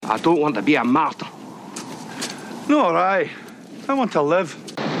I don't want to be a martyr. Nor I. I want to live.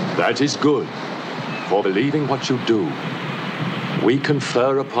 That is good. For believing what you do, we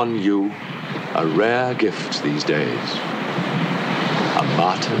confer upon you a rare gift these days. A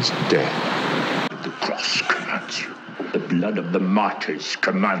martyr's death. The cross commands you. The blood of the martyrs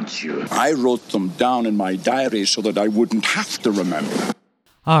commands you. I wrote them down in my diary so that I wouldn't have to remember.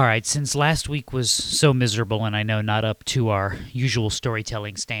 All right, since last week was so miserable and I know not up to our usual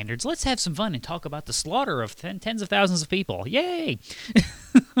storytelling standards, let's have some fun and talk about the slaughter of tens of thousands of people. Yay!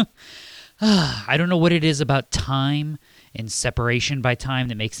 I don't know what it is about time and separation by time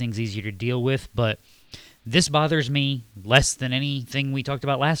that makes things easier to deal with, but this bothers me less than anything we talked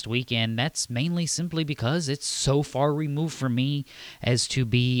about last week, and that's mainly simply because it's so far removed from me as to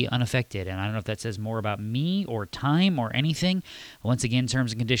be unaffected. And I don't know if that says more about me or time or anything. Once again,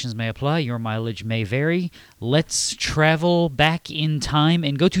 terms and conditions may apply. Your mileage may vary. Let's travel back in time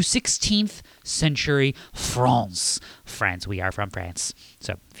and go to 16th century France. France, we are from France.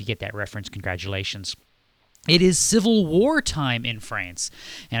 So if you get that reference, congratulations. It is Civil War time in France,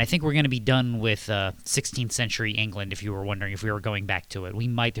 and I think we're going to be done with 16th century England, if you were wondering if we were going back to it. We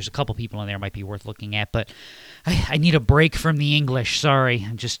might. There's a couple people in there might be worth looking at, but I need a break from the English. Sorry,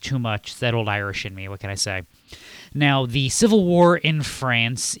 just too much. It's that old Irish in me. What can I say? Now, the Civil War in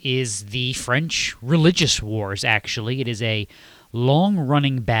France is the French religious wars, actually. It is a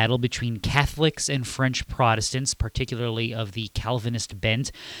long-running battle between Catholics and French Protestants, particularly of the Calvinist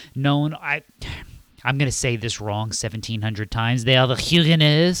bent, known... I'm going to say this wrong 1,700 times. They are the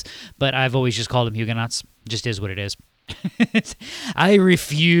Huguenots, but I've always just called them Huguenots. Just is what it is. I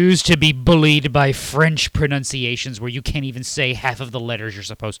refuse to be bullied by French pronunciations where you can't even say half of the letters you're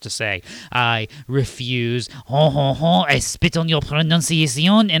supposed to say. I refuse. I spit on your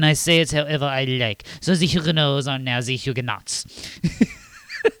pronunciation and I say it however I like. So the Huguenots are now the Huguenots.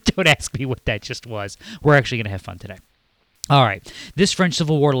 Don't ask me what that just was. We're actually going to have fun today. All right, this French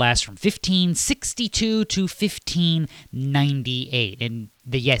Civil War lasts from 1562 to 1598, and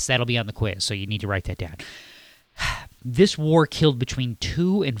yes, that'll be on the quiz, so you need to write that down. This war killed between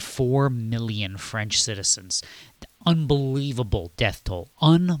 2 and 4 million French citizens. Unbelievable death toll.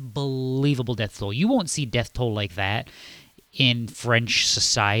 Unbelievable death toll. You won't see death toll like that in French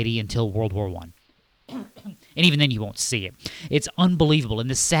society until World War I. And even then you won't see it. It's unbelievable, and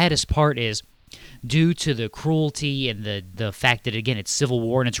the saddest part is, due to the cruelty and the fact that, again, it's civil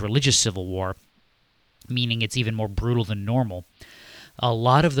war and it's religious civil war, meaning it's even more brutal than normal, a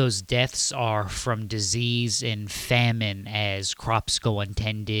lot of those deaths are from disease and famine as crops go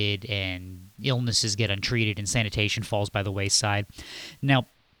untended and illnesses get untreated and sanitation falls by the wayside. Now,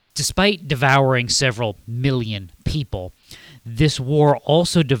 despite devouring several million people, this war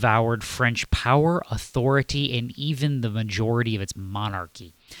also devoured French power, authority, and even the majority of its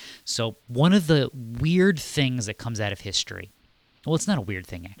monarchy. So one of the weird things that comes out of history, well, it's not a weird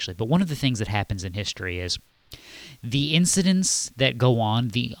thing actually, but one of the things that happens in history is the incidents that go on,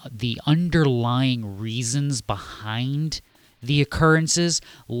 the underlying reasons behind the occurrences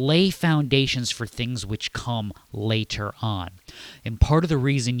lay foundations for things which come later on. And part of the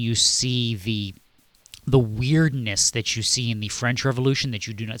reason you see the weirdness that you see in the French Revolution that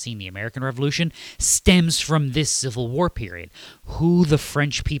you do not see in the American Revolution stems from this Civil War period. Who the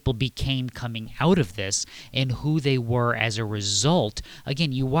French people became coming out of this and who they were as a result.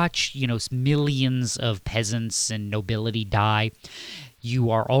 Again, you watch, millions of peasants and nobility die. You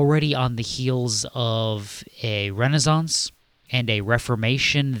are already on the heels of a Renaissance and a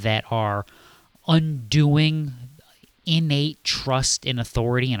Reformation that are undoing innate trust in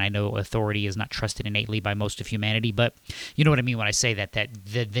authority, and I know authority is not trusted innately by most of humanity, but you know what I mean when I say that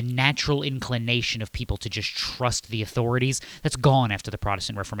the natural inclination of people to just trust the authorities, that's gone after the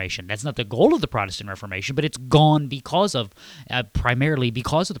Protestant Reformation. That's not the goal of the Protestant Reformation, but it's gone because of, primarily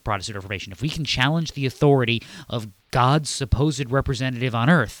because of the Protestant Reformation. If we can challenge the authority of God's supposed representative on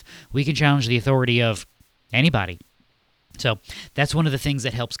earth, we can challenge the authority of anybody. So that's one of the things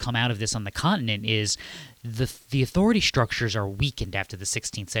that helps come out of this on the continent is the authority structures are weakened after the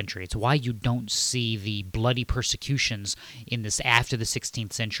 16th century. It's why you don't see the bloody persecutions in this after the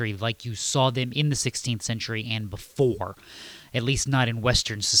 16th century like you saw them in the 16th century and before, at least not in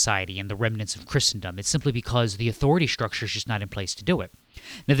Western society and the remnants of Christendom. It's simply because the authority structure is just not in place to do it.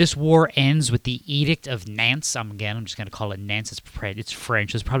 Now, this war ends with the Edict of Nantes. I'm just going to call it Nantes. It's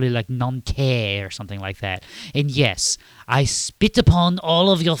French. It's probably like Nanterre or something like that. And yes, I spit upon all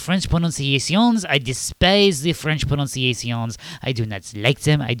of your French pronunciations. I despise the French pronunciations. I do not like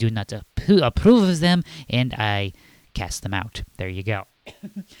them. I do not approve of them. And I cast them out. There you go.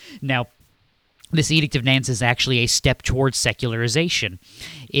 Now, This Edict of Nantes is actually a step towards secularization.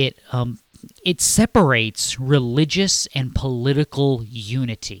 It separates religious and political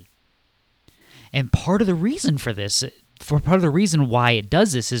unity. And part of the reason for this, part of the reason why it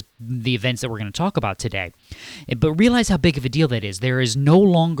does this is the events that we're going to talk about today. But realize how big of a deal that is. There is no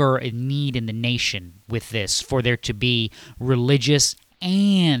longer a need in the nation with this for there to be religious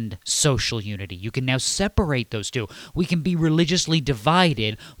and social unity. You can now separate those two. We can be religiously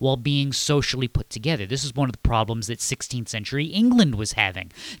divided while being socially put together. This is one of the problems that 16th century England was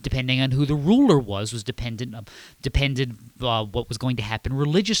having. Depending on who the ruler was depended what was going to happen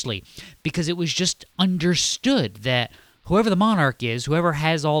religiously, because it was just understood that whoever the monarch is, whoever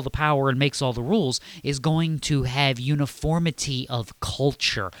has all the power and makes all the rules, is going to have uniformity of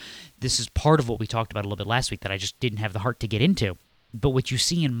culture. This is part of what we talked about a little bit last week that I just didn't have the heart to get into. But what you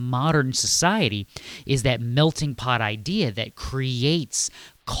see in modern society is that melting pot idea that creates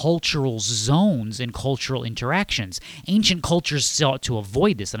cultural zones and cultural interactions. Ancient cultures sought to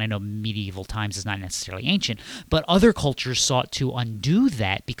avoid this, and I know medieval times is not necessarily ancient, but other cultures sought to undo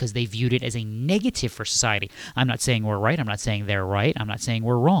that because they viewed it as a negative for society. I'm not saying we're right. I'm not saying they're right. I'm not saying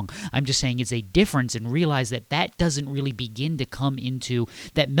we're wrong. I'm just saying it's a difference, and realize that that doesn't really begin to come into,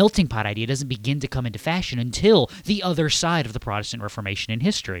 that melting pot idea doesn't begin to come into fashion until the other side of the Protestant Reformation in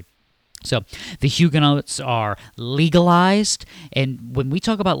history. So the Huguenots are legalized, and when we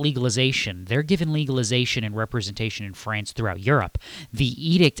talk about legalization, they're given legalization and representation in France throughout Europe. The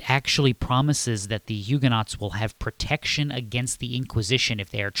edict actually promises that the Huguenots will have protection against the Inquisition if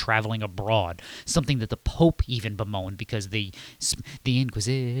they are traveling abroad, something that the Pope even bemoaned because the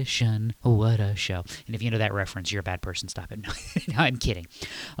Inquisition, what a show. And if you know that reference, you're a bad person. Stop it. No, I'm kidding.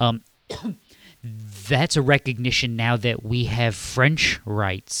 That's a recognition now that we have French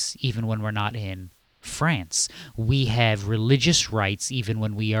rights even when we're not in France. We have religious rights even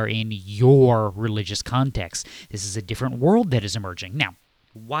when we are in your religious context. This is a different world that is emerging. Now,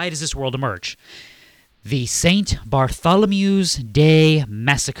 why does this world emerge? The St. Bartholomew's Day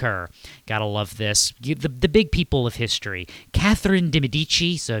Massacre. Gotta love this. The big people of history. Catherine de'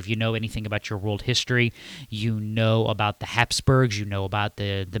 Medici, so if you know anything about your world history, you know about the Habsburgs, you know about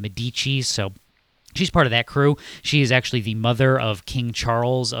the Medicis, so she's part of that crew. She is actually the mother of King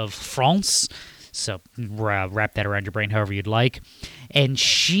Charles of France. So wrap that around your brain however you'd like. And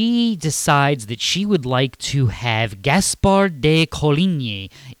she decides that she would like to have Gaspard de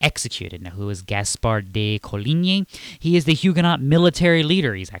Coligny executed. Now, who is Gaspard de Coligny? He is the Huguenot military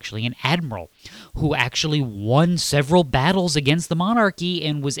leader. He's actually an admiral who actually won several battles against the monarchy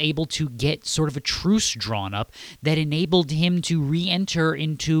and was able to get sort of a truce drawn up that enabled him to re-enter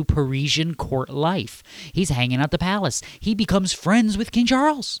into Parisian court life. He's hanging out the palace. He becomes friends with King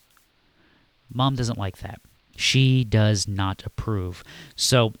Charles. Mom doesn't like that. She does not approve.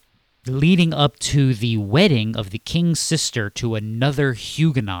 So, leading up to the wedding of the king's sister to another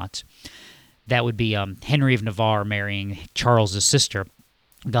Huguenot, that would be Henry of Navarre marrying Charles's sister,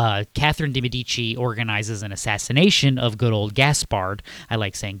 Catherine de' Medici organizes an assassination of good old Gaspard. I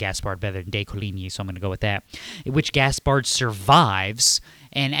like saying Gaspard better than de Coligny, so I'm going to go with that. In which Gaspard survives,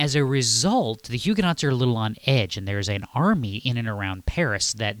 and as a result, the Huguenots are a little on edge, and there's an army in and around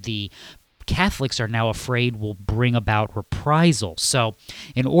Paris that the Catholics are now afraid will bring about reprisal. So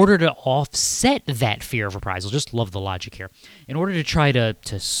in order to offset that fear of reprisal, just love the logic here, in order to try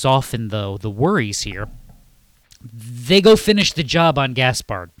to soften the worries here, they go finish the job on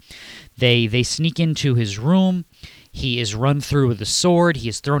Gaspard. They sneak into his room. He is run through with a sword. He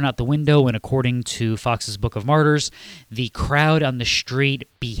is thrown out the window, and according to Fox's Book of Martyrs, the crowd on the street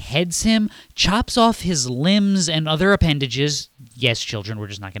beheads him, chops off his limbs and other appendages. Yes, children, we're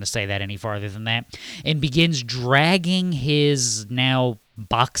just not going to say that any farther than that. And begins dragging his now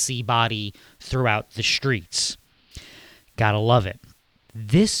boxy body throughout the streets. Gotta love it.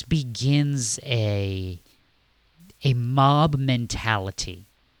 This begins a mob mentality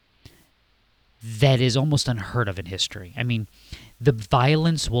that is almost unheard of in history. I mean, the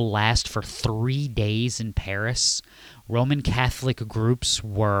violence will last for 3 days in Paris. Roman Catholic groups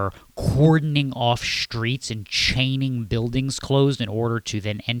were cordoning off streets and chaining buildings closed in order to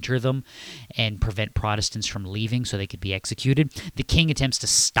then enter them and prevent Protestants from leaving so they could be executed. The king attempts to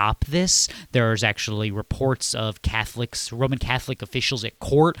stop this. There's actually reports of Roman Catholic officials at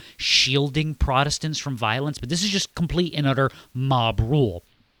court shielding Protestants from violence, but this is just complete and utter mob rule.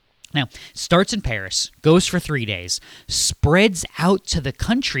 Now, starts in Paris, goes for 3 days, spreads out to the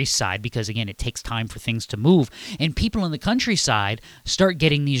countryside because, again, it takes time for things to move, and people in the countryside start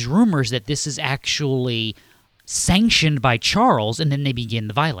getting these rumors that this is actually sanctioned by Charles, and then they begin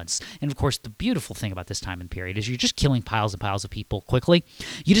the violence. And, of course, the beautiful thing about this time and period is you're just killing piles and piles of people quickly.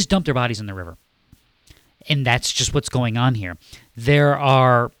 You just dump their bodies in the river. And that's just what's going on here. There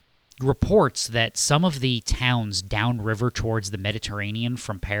are reports that some of the towns downriver towards the Mediterranean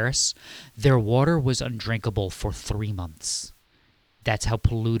from Paris, their water was undrinkable for 3 months. That's how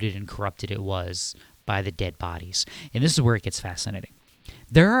polluted and corrupted it was by the dead bodies. And this is where it gets fascinating.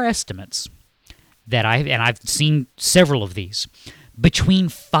 There are estimates that I've seen several of these, between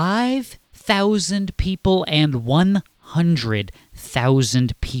 5,000 people and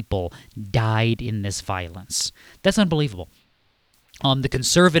 100,000 people died in this violence. That's unbelievable. The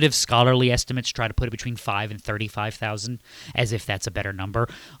conservative scholarly estimates try to put it between 5 and 35,000, as if that's a better number.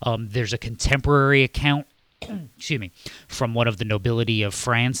 There's a contemporary account, from one of the nobility of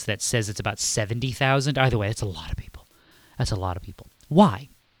France that says it's about 70,000. Either way, that's a lot of people. That's a lot of people. Why?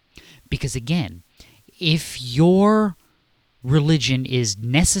 Because again, if your religion is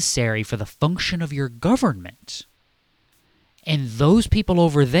necessary for the function of your government, and those people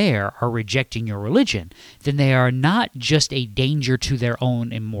over there are rejecting your religion, then they are not just a danger to their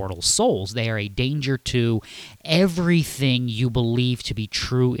own immortal souls. They are a danger to everything you believe to be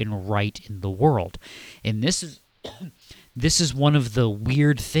true and right in the world. And this is one of the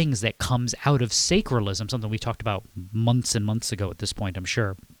weird things that comes out of sacralism, something we talked about months and months ago at this point, I'm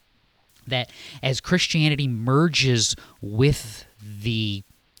sure, that as Christianity merges with the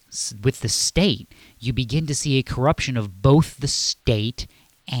state, you begin to see a corruption of both the state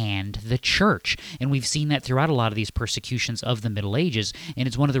and the church. And we've seen that throughout a lot of these persecutions of the Middle Ages, and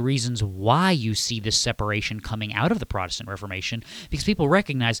it's one of the reasons why you see this separation coming out of the Protestant Reformation, because people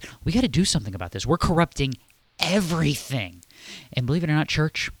recognize, we got to do something about this. We're corrupting everything. And believe it or not,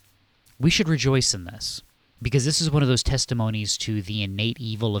 church, we should rejoice in this, because this is one of those testimonies to the innate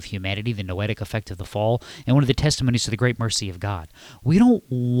evil of humanity, the noetic effect of the fall, and one of the testimonies to the great mercy of God. We don't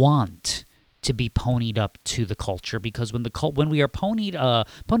want to be ponied up to the culture, because when we are ponied up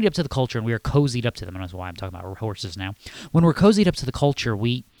to the culture and we are cozied up to them, and that's why I'm talking about horses now, when we're cozied up to the culture,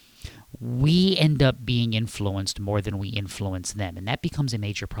 we end up being influenced more than we influence them, and that becomes a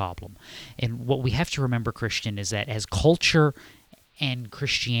major problem. And what we have to remember, Christian, is that as culture and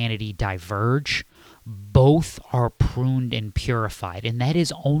Christianity diverge, both are pruned and purified, and that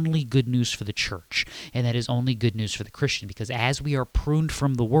is only good news for the church, and that is only good news for the Christian, because as we are pruned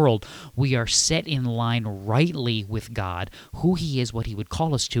from the world, we are set in line rightly with God, who he is, what he would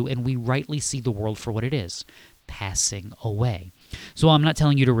call us to, and we rightly see the world for what it is, passing away. So I'm not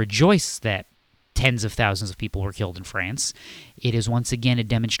telling you to rejoice that tens of thousands of people were killed in France. It is once again a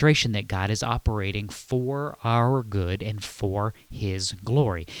demonstration that God is operating for our good and for his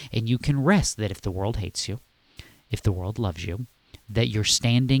glory. And you can rest that if the world hates you, if the world loves you, that your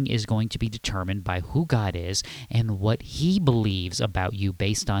standing is going to be determined by who God is and what he believes about you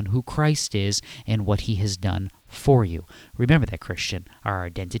based on who Christ is and what he has done for you. Remember that, Christian. Our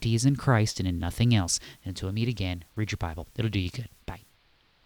identity is in Christ and in nothing else. And until we meet again, read your Bible. It'll do you good.